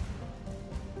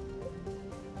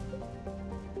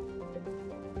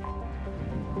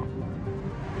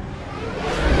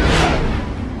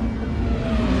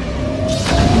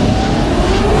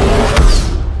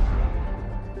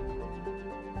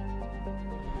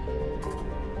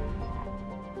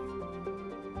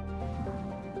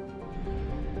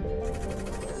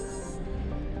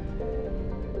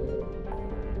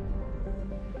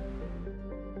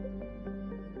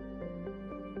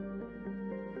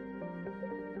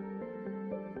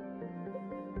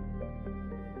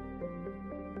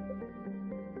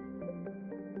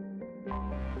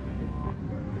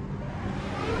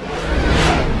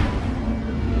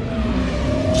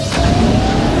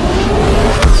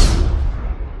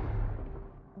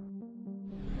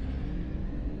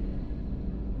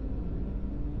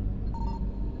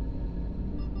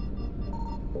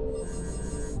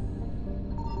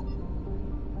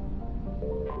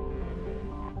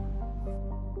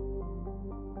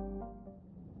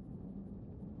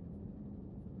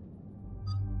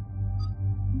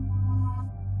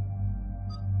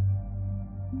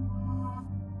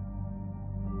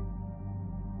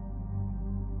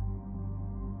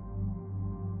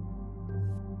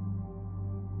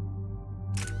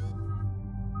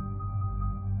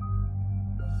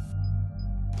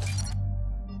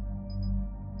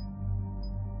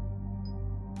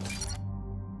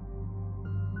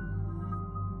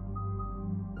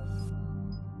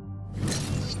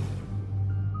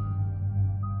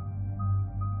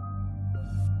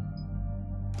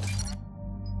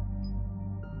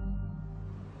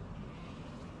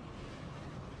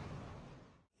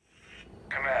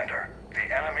 Commander, the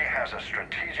enemy has a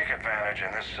strategic advantage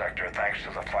in this sector thanks to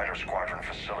the fighter squadron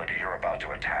facility you're about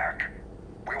to attack.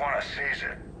 We want to seize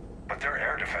it, but their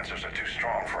air defenses are too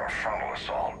strong for a frontal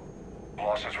assault.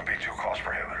 Losses would be too cost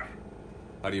prohibitive.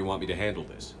 How do you want me to handle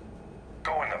this?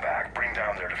 Go in the back, bring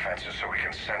down their defenses so we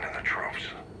can send in the troops.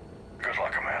 Good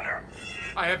luck, Commander.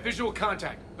 I have visual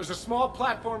contact. There's a small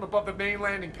platform above the main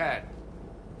landing pad.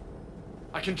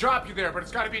 I can drop you there, but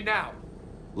it's gotta be now.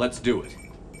 Let's do it.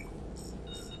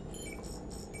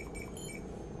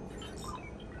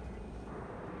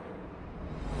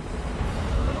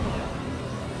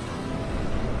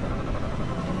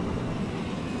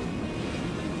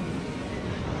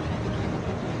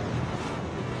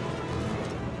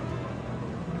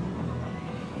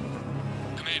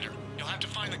 Commander, you'll have to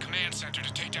find the command center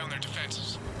to take down their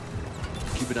defenses.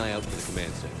 Keep an eye out for the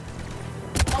command center.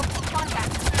 Multiple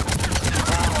contacts.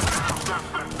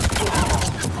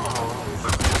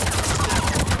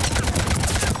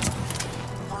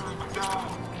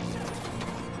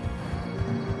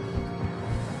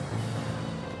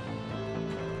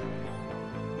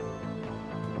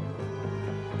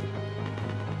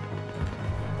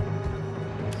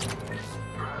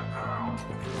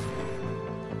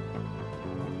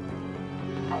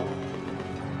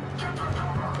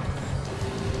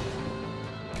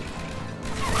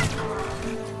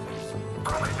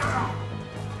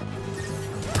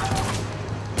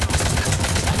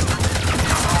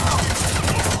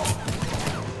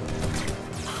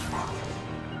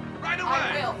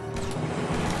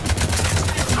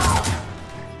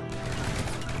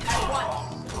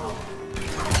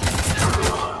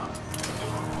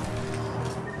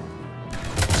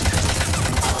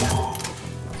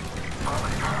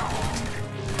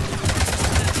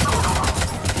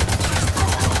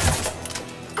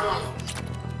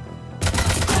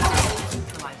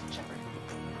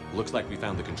 Looks like we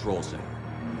found the control center.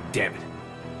 Damn it.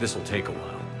 This'll take a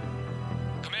while.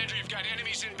 Commander, you've got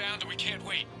enemies inbound and we can't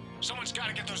wait. Someone's got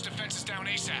to get those defenses down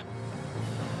ASAP.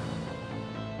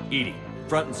 EDI,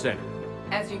 front and center.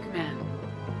 As you command.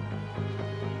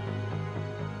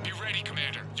 Be ready,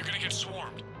 Commander. You're gonna get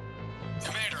swarmed.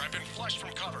 Commander, I've been flushed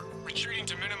from cover. Retreating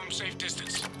to minimum safe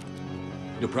distance.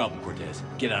 No problem, Cortez.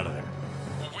 Get out of there.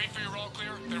 We'll wait for your all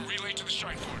clear, then relay to the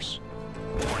strike force.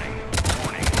 Warning.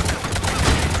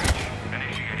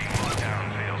 Initiating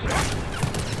lockdown failsafe.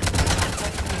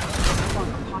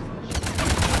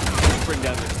 Bring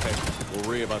down the defense. We'll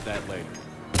worry about that later.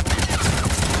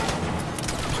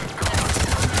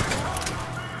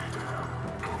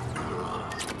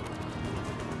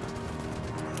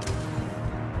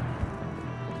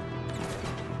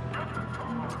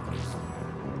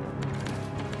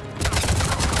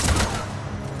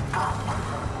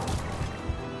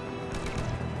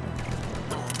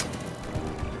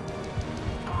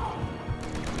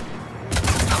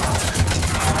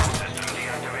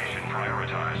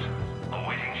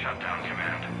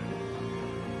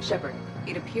 Shepard,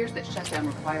 it appears that shutdown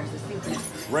requires a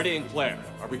synchronous. Ready and flare.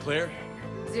 Are we clear?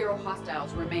 0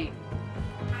 hostiles remain.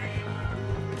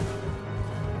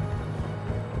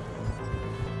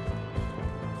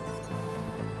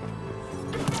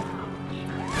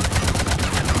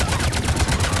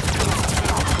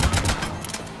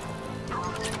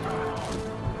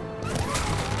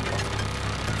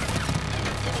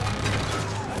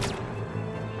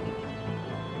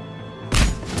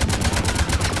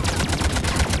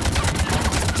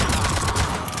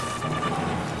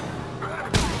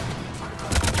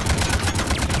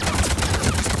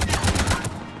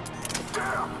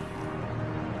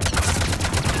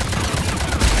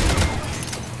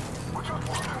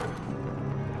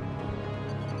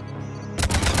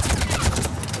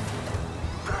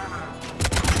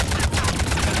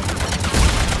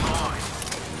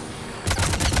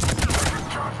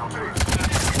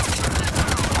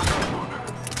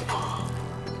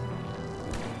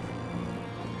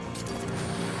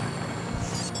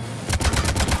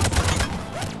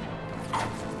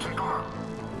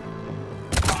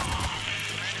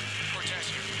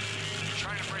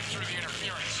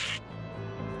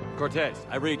 Cortez,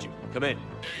 I read you. Come in.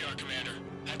 There you are, Commander.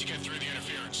 Had to get through the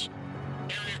interference.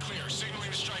 Area clear.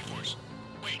 Signaling the strike force.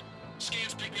 Wait.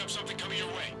 Scan's picking up something coming your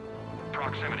way.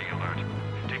 Proximity alert.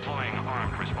 Deploying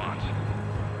armed response.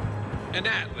 An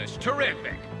Atlas.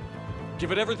 Terrific.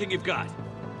 Give it everything you've got.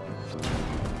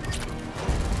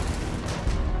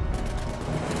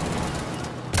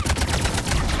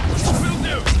 Will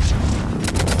do.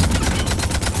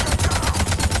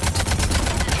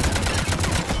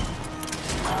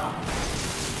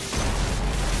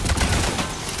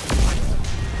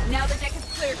 Now the deck is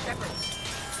clear, Shepard.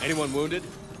 Anyone wounded?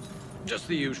 Just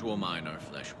the usual minor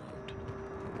flesh wound.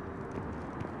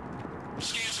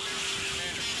 Scan's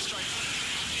Commander. Strike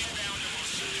force. Inbound and will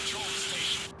soon control the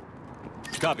station.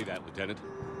 Copy that, Lieutenant.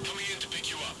 Coming in to pick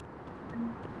you up.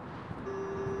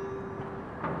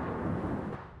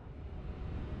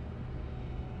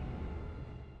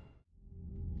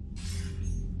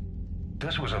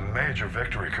 This was a major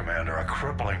victory, Commander. A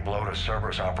crippling blow to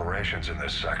Cerberus operations in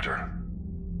this sector.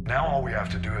 Now all we have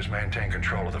to do is maintain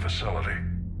control of the facility.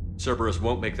 Cerberus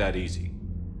won't make that easy.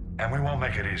 And we won't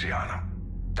make it easy on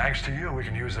them. Thanks to you, we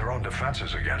can use their own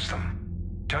defenses against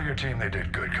them. Tell your team they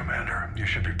did good, Commander. You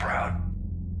should be proud.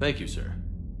 Thank you, sir.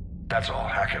 That's all.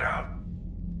 Hack it out.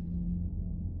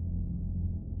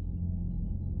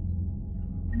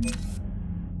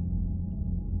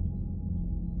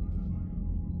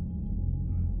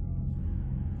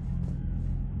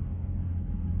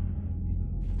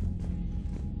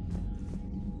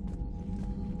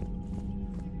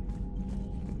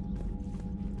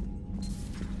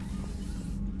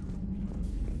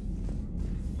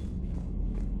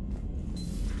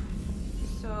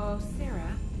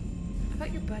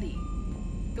 about your buddy?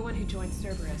 The one who joined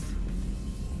Cerberus.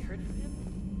 You heard from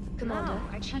him? Commander,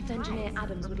 Chief Engineer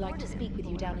Adams would like to speak with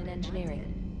you down in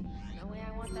engineering. No way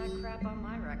I want that crap on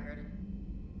my record.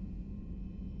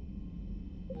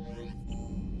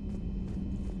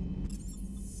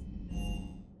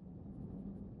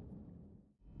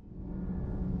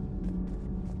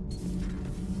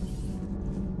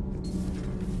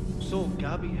 So,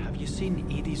 Gabby, have you seen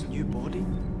Edie's new body?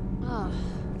 Oh,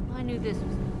 I knew this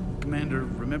was... Commander,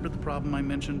 remember the problem I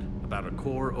mentioned? About a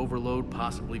core overload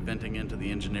possibly venting into the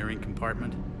engineering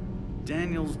compartment?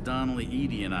 Daniels, Donnelly,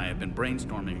 Edie, and I have been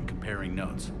brainstorming and comparing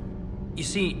notes. You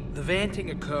see, the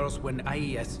venting occurs when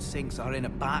IES sinks are in a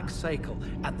back cycle,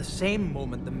 at the same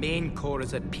moment the main core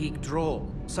is at peak draw,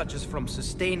 such as from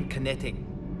sustained kinetic.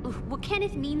 What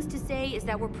Kenneth means to say is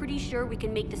that we're pretty sure we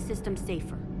can make the system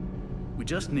safer. We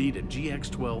just need a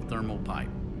GX-12 thermal pipe.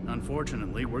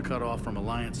 Unfortunately, we're cut off from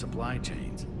Alliance supply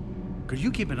chains. Could you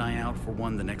keep an eye out for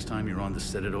one the next time you're on the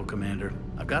Citadel, Commander?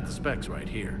 I've got the specs right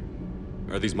here.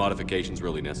 Are these modifications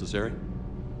really necessary?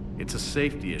 It's a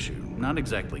safety issue, not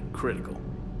exactly critical.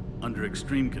 Under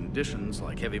extreme conditions,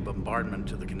 like heavy bombardment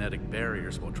to the kinetic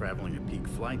barriers while traveling at peak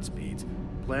flight speeds,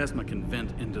 plasma can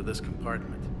vent into this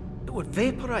compartment. It would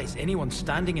vaporize anyone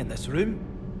standing in this room.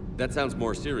 That sounds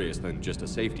more serious than just a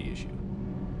safety issue.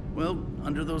 Well,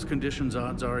 under those conditions,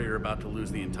 odds are you're about to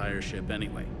lose the entire ship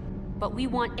anyway. But we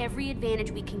want every advantage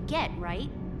we can get, right?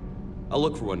 I'll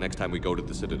look for one next time we go to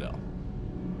the Citadel.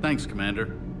 Thanks,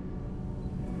 Commander.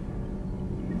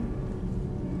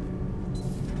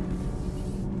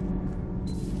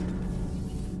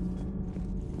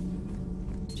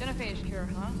 Genophage cure,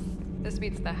 huh? This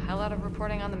beats the hell out of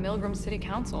reporting on the Milgram City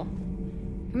Council.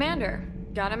 Commander,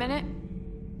 got a minute?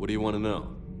 What do you want to know?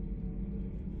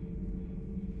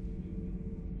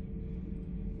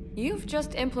 You've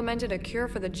just implemented a cure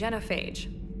for the genophage.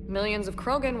 Millions of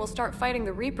Krogan will start fighting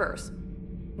the Reapers.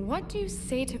 What do you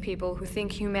say to people who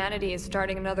think humanity is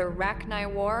starting another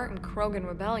Rachni War and Krogan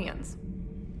rebellions?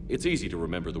 It's easy to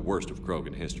remember the worst of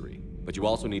Krogan history, but you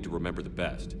also need to remember the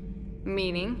best.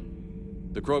 Meaning?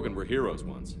 The Krogan were heroes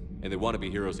once, and they want to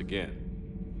be heroes again.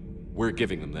 We're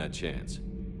giving them that chance.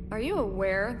 Are you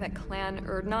aware that Clan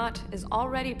Urdnot is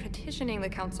already petitioning the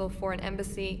Council for an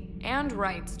embassy and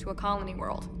rights to a colony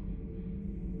world?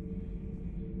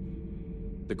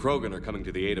 The Krogan are coming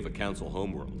to the aid of a Council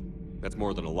homeworld. That's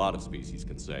more than a lot of species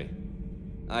can say.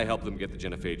 I helped them get the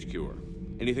genophage cure.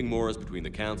 Anything more is between the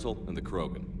Council and the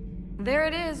Krogan. There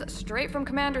it is, straight from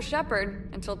Commander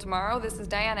Shepard. Until tomorrow, this is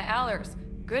Diana Allers.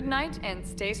 Good night and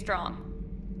stay strong.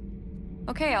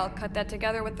 Okay, I'll cut that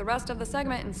together with the rest of the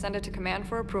segment and send it to Command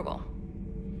for approval.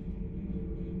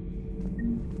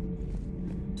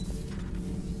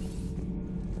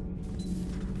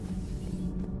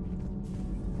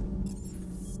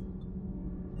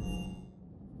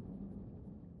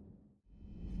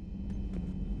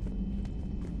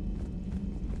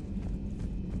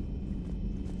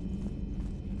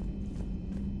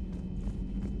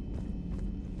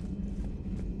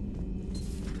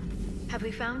 Have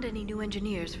we found any new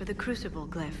engineers for the Crucible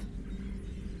glyph?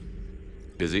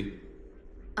 Busy?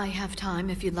 I have time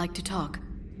if you'd like to talk.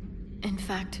 In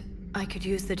fact, I could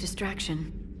use the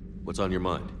distraction. What's on your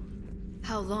mind?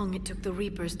 How long it took the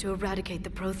Reapers to eradicate the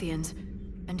Protheans,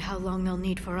 and how long they'll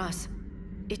need for us.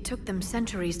 It took them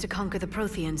centuries to conquer the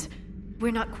Protheans.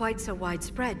 We're not quite so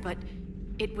widespread, but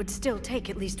it would still take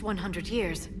at least 100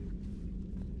 years.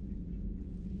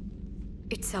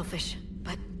 It's selfish,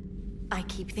 but I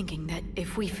keep thinking that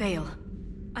if we fail...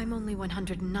 I'm only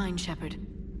 109, Shepard.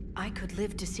 I could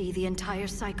live to see the entire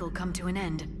cycle come to an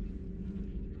end.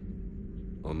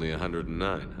 Only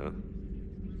 109, huh?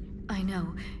 I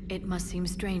know. It must seem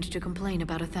strange to complain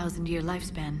about a 1,000-year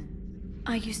lifespan.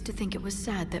 I used to think it was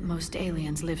sad that most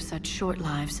aliens live such short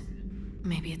lives.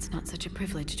 Maybe it's not such a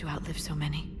privilege to outlive so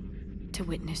many. To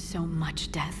witness so much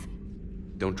death.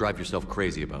 Don't drive yourself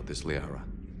crazy about this, Liara.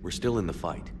 We're still in the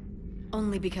fight.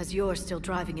 Only because you're still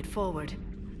driving it forward.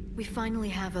 We finally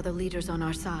have other leaders on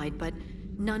our side, but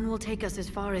none will take us as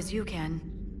far as you can.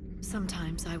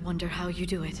 Sometimes I wonder how you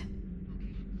do it.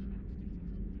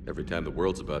 Every time the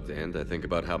world's about to end, I think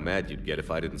about how mad you'd get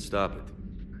if I didn't stop it.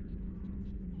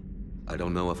 I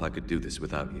don't know if I could do this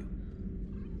without you.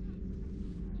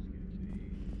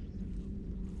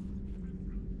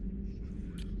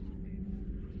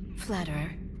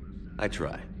 Flatterer. I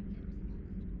try.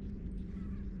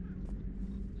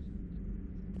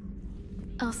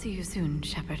 I'll see you soon,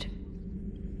 Shepard.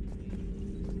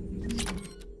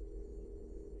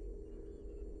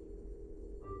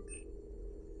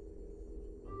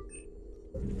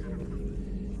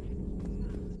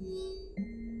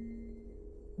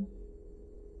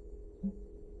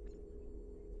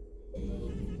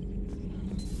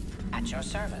 at your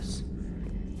service.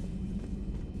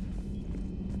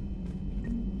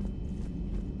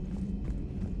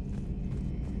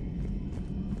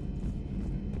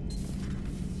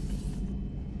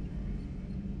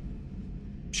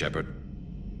 Shepard?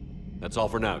 That's all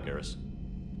for now, Garrus.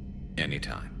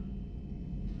 Anytime.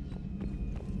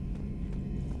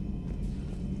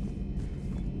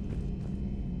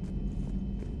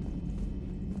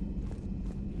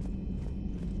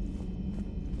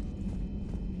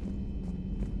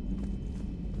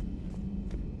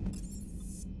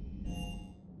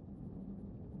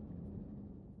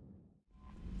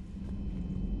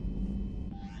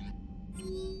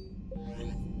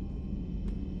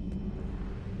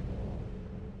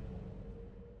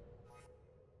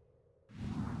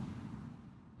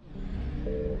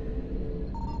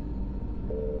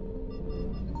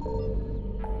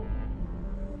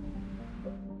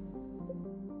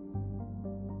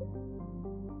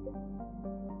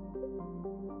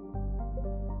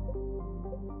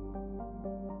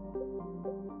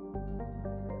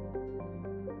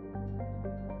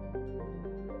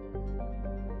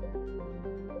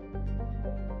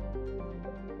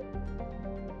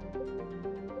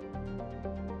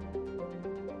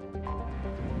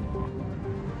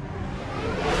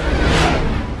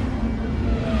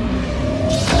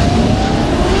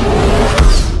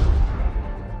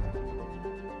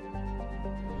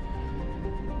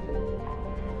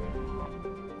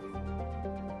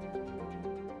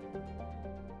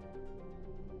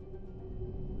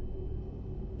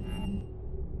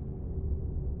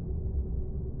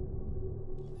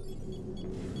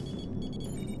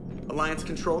 Alliance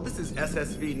Control, this is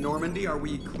SSV Normandy. Are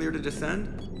we clear to descend?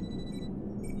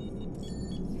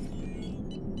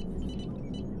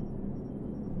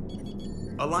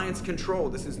 Alliance Control,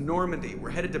 this is Normandy. We're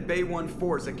headed to Bay 1-4,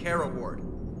 Zakara Ward.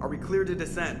 Are we clear to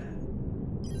descend?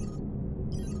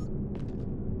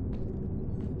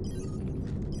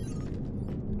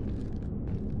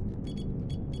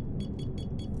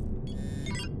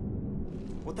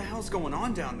 What the hell's going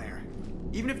on down there?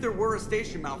 Even if there were a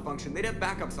station malfunction, they'd have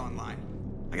backups online.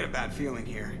 I got a bad feeling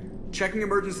here. Checking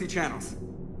emergency channels.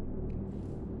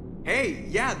 Hey,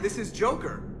 yeah, this is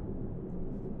Joker.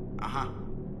 Uh-huh.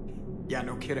 Yeah,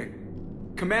 no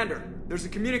kidding. Commander, there's a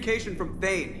communication from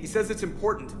Thane. He says it's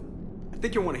important. I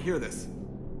think you'll want to hear this.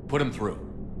 Put him through.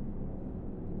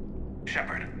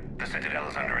 Shepard, the Citadel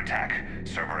is under attack.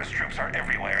 Cerberus troops are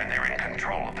everywhere and they're in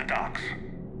control of the docks.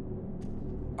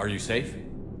 Are you safe?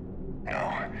 No,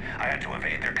 I had to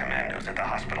evade their commandos at the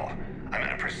hospital. I'm in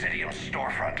a Presidium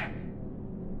storefront.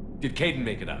 Did Caden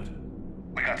make it out?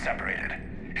 We got separated.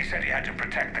 He said he had to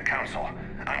protect the Council.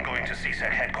 I'm going to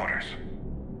CSEC headquarters.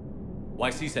 Why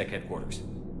CSEC headquarters?